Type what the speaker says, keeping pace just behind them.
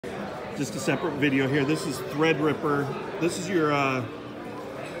just a separate video here. This is Threadripper. This is your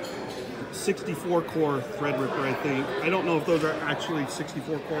 64 core Threadripper, I think. I don't know if those are actually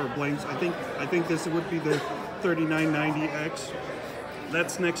 64 core blanks. I think this would be the 3990X.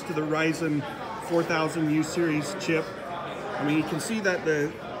 That's next to the Ryzen 4000 U series chip. I mean, you can see that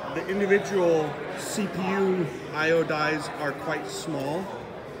the individual CPU I/O dies are quite small,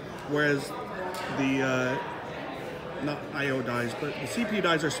 whereas the not I/O dies, but the CPU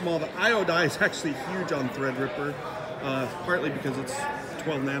dies are small. The I/O die is actually huge on Threadripper, partly because it's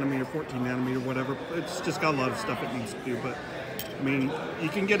 12 nanometer, 14 nanometer, whatever. It's just got a lot of stuff it needs to do. But I mean, you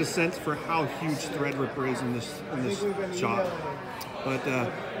can get a sense for how huge Threadripper is in this shop. But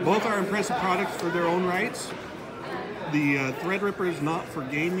both are impressive products for their own rights. The Threadripper is not for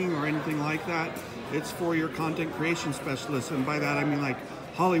gaming or anything like that. It's for your content creation specialists, and by that I mean like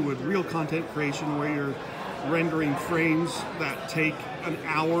Hollywood, real content creation, where you're rendering frames that take an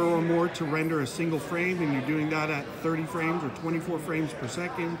hour or more to render a single frame, and you're doing that at 30 frames or 24 frames per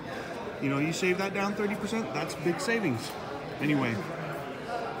second. You know, you shave that down 30%, that's big savings. Anyway,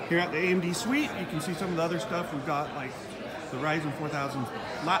 here at the AMD suite, you can see some of the other stuff. We've got like the Ryzen 4000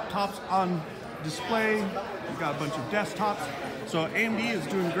 laptops on display. We've got a bunch of desktops. So AMD is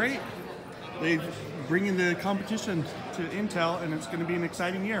doing great. They're bringing the competition to Intel, and it's going to be an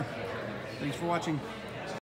exciting year. Thanks for watching.